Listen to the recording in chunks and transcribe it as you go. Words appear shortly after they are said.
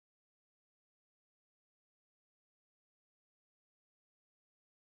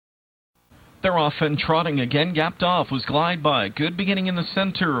They're off and trotting again. Gapped off was Glide By. Good beginning in the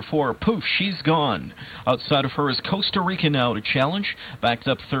center for Poof, She's Gone. Outside of her is Costa Rica now to challenge. Backed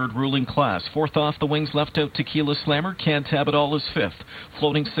up third, Ruling Class. Fourth off the wings, left out Tequila Slammer. Can't Have It All is fifth.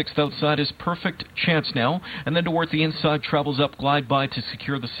 Floating sixth outside is Perfect Chance now. And then towards the inside travels up Glide By to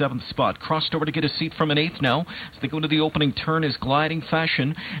secure the seventh spot. Crossed over to get a seat from an eighth now. As they go to the opening turn is Gliding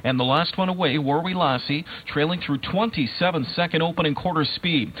Fashion. And the last one away, Warwi Lassie, trailing through 27-second opening quarter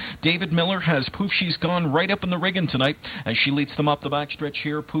speed. David Miller has Poof, She's Gone right up in the rigging tonight as she leads them up the backstretch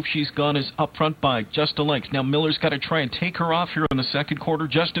here. Poof, She's Gone is up front by just a length. Now Miller's got to try and take her off here in the second quarter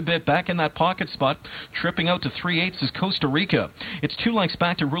just a bit. Back in that pocket spot, tripping out to 3/8 is Costa Rica. It's 2 lengths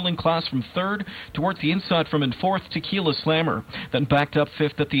back to Ruling Class from third. Towards the inside from in fourth, Tequila Slammer. Then backed up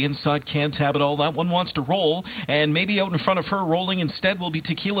fifth at the inside, Can't Have It All. That one wants to roll, and maybe out in front of her rolling instead will be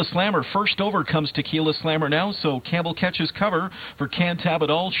Tequila Slammer. First over comes Tequila Slammer now, so Campbell catches cover for Can't Have It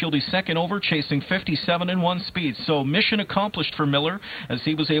All. She'll be second over, chasing 57 in 1 speed. So mission accomplished for Miller as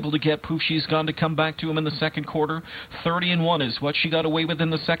he was able to get Poof, She's Gone to come back to him in the second quarter. 30 in 1 is what she got away with in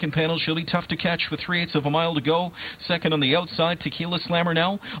the second panel. She'll be tough to catch with 3/8 of a mile to go. Second on the outside, Tequila Slammer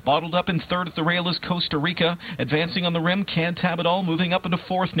now. Bottled up in third at the rail is Costa Rica. Advancing on the rim, Can't Have It All. Moving up into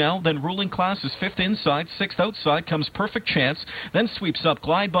fourth now. Then Ruling Class is fifth inside. Sixth outside comes Perfect Chance. Then sweeps up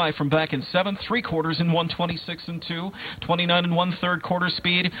Glide By from back in seventh. 3/4 in 1:26 and 2. 29 and 1/3 quarter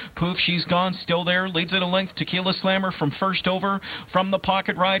speed. Poof, She's Gone still there. Leads at a length. Tequila Slammer from first over. From the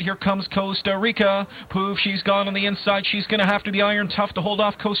pocket ride, here comes Costa Rica. Poof, She's Gone on the inside. She's going to have to be iron tough to hold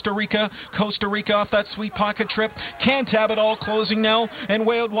off Costa Rica. Costa Rica off that sweet pocket trip. Can't Have It All closing now. And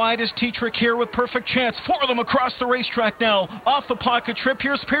way out wide is T-Trick here with Perfect Chance. 4 of them across the racetrack now. Off the pocket trip.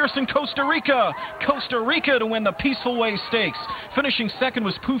 Here's Pearson, Costa Rica. Costa Rica to win the Peaceful Way Stakes. Finishing second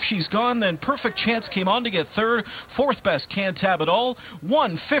was Poof, She's Gone. Then Perfect Chance came on to get third. Fourth best, Can't Have It All.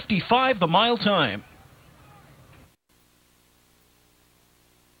 1:55 the mile time.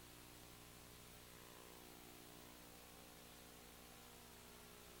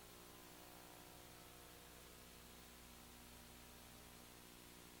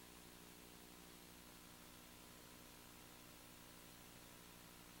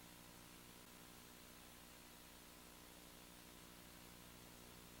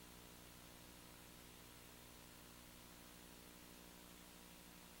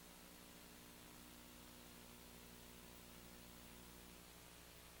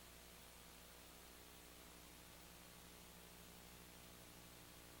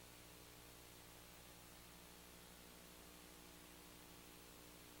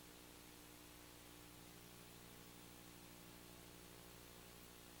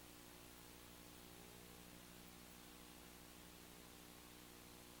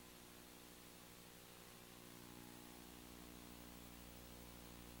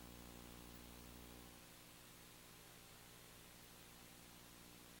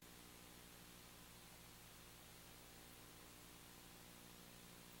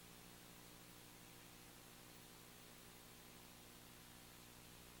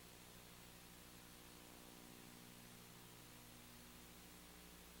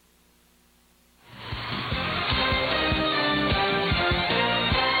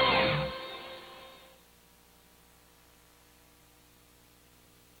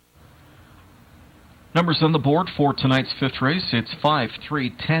 Numbers on the board for tonight's fifth race. It's 5, 3,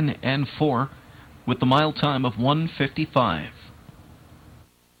 10, and 4 with the mile time of 1:55.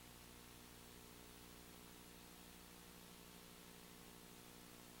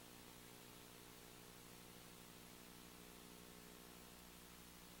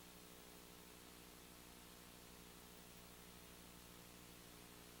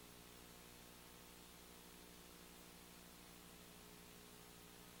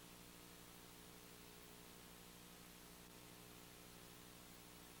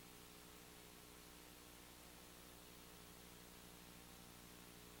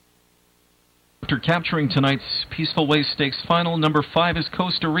 After capturing tonight's Peaceful Way Stakes final, number 5 is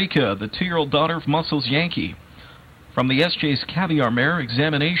Costa Rica, the 2-year-old daughter of Muscles Yankee. From the SJ's Caviar Mare,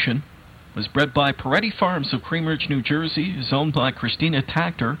 Examination was bred by Peretti Farms of Cream Ridge, New Jersey, is owned by Christina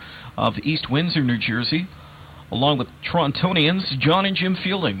Tactor of East Windsor, New Jersey, along with Torontonians John and Jim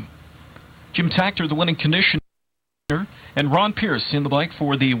Fielding. Jim Tactor, the winning conditioner, and Ron Pierce in the bike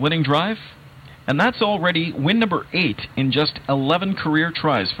for the winning drive. And that's already win number 8 in just 11 career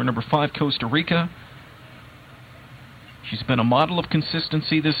tries for number 5, Costa Rica. She's been a model of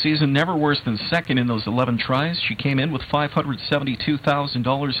consistency this season, never worse than second in those 11 tries. She came in with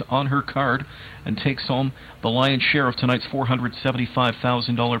 $572,000 on her card and takes home the lion's share of tonight's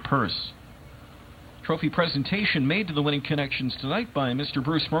 $475,000 purse. Trophy presentation made to the winning connections tonight by Mr.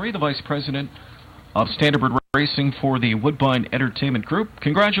 Bruce Murray, the Vice President of Standardbird Racing for the Woodbine Entertainment Group.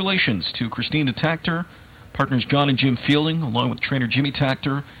 Congratulations to Christina Tactor, partners John and Jim Fielding, along with trainer Jimmy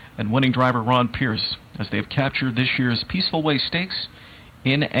Tactor and winning driver Ron Pierce, as they have captured this year's Peaceful Way Stakes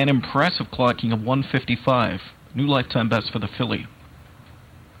in an impressive clocking of 155. New lifetime best for the filly.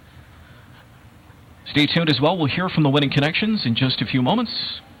 Stay tuned as well. We'll hear from the winning connections in just a few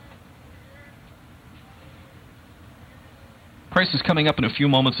moments. Price is coming up in a few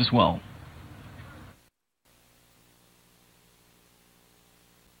moments as well.